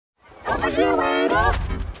Over here, waiter.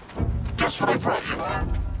 Guess what I brought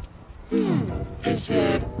you? Is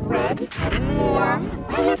it red, getting warm?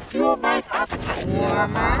 Will it fuel my appetite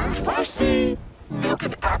warmer? I see milk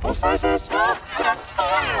and apple slices.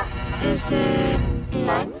 Is it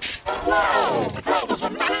lunch? Wow, that was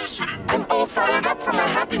amazing! I'm all fired up for my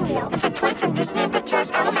Happy Meal with a toy from Disney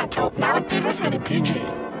Pictures Elemental, now in theaters rated PG.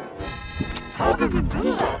 How did you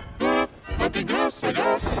do that? Lucky guess, I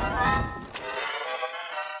guess.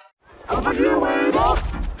 Over here, waiter.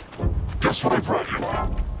 Guess what I brought you?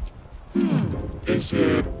 Is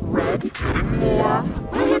it red, getting warm?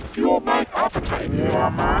 Will it fuel my appetite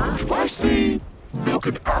warmer? I see milk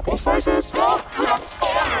and apple slices.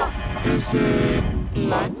 Is it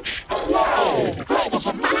lunch? Wow, that was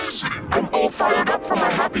amazing! I'm all fired up for my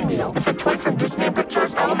Happy Meal with a toy from Disney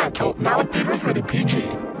Pictures Elemental, now in theaters rated PG.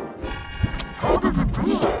 How did you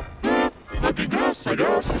do that? Lucky guess, I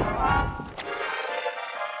guess.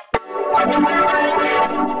 Over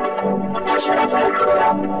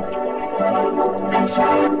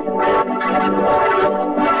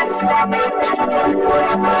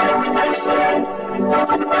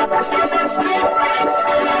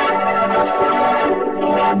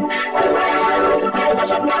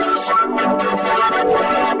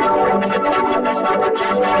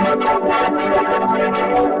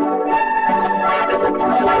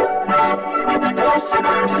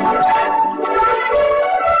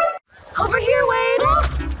here, Wade.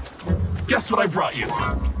 Guess what I brought you?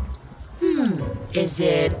 Is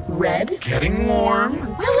it red? Getting warm?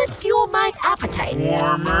 Will it fuel my appetite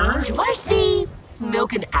Warmer? Do I see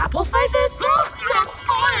milk and apple slices?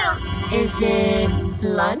 Is it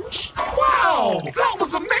lunch? Wow, that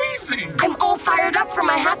was amazing! I'm all fired up for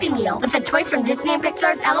my Happy Meal with a toy from Disney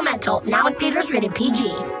Pictures Elemental, now in theaters rated PG.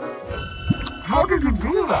 How did you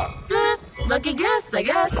do that? Lucky guess, I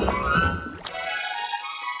guess.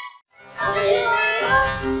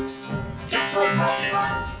 Guess what I brought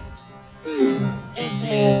you? Is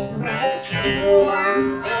it red, getting warm?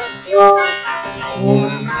 Will it fuel my appetite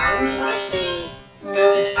warmer? Do I see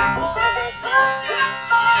milk and apple slices?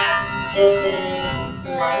 Is it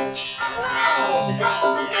lunch? Wow, that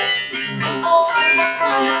was amazing! I'm all fired up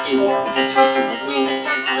for my Happy Meal with a toy from Disney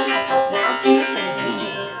Pictures Elemental, now in theaters rated PG.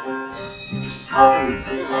 How did you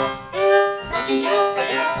do that? Lucky guess, I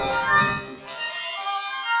guess.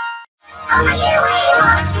 Over here, waiter.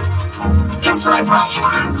 Guess what I brought you?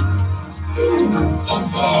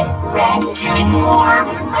 Is it red, getting warm?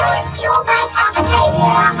 Will it fuel my appetite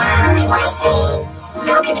warmer? Do I see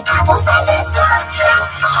milk and apple slices?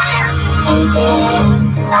 Is it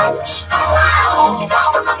lunch? Wow, that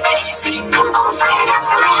was amazing! I'm all fired up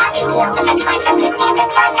for my Happy Meal with a toy from Disney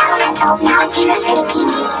Pictures Elemental, now in theaters rated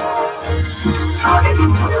PG. How did you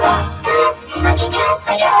do that? Lucky guess,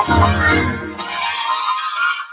 I guess.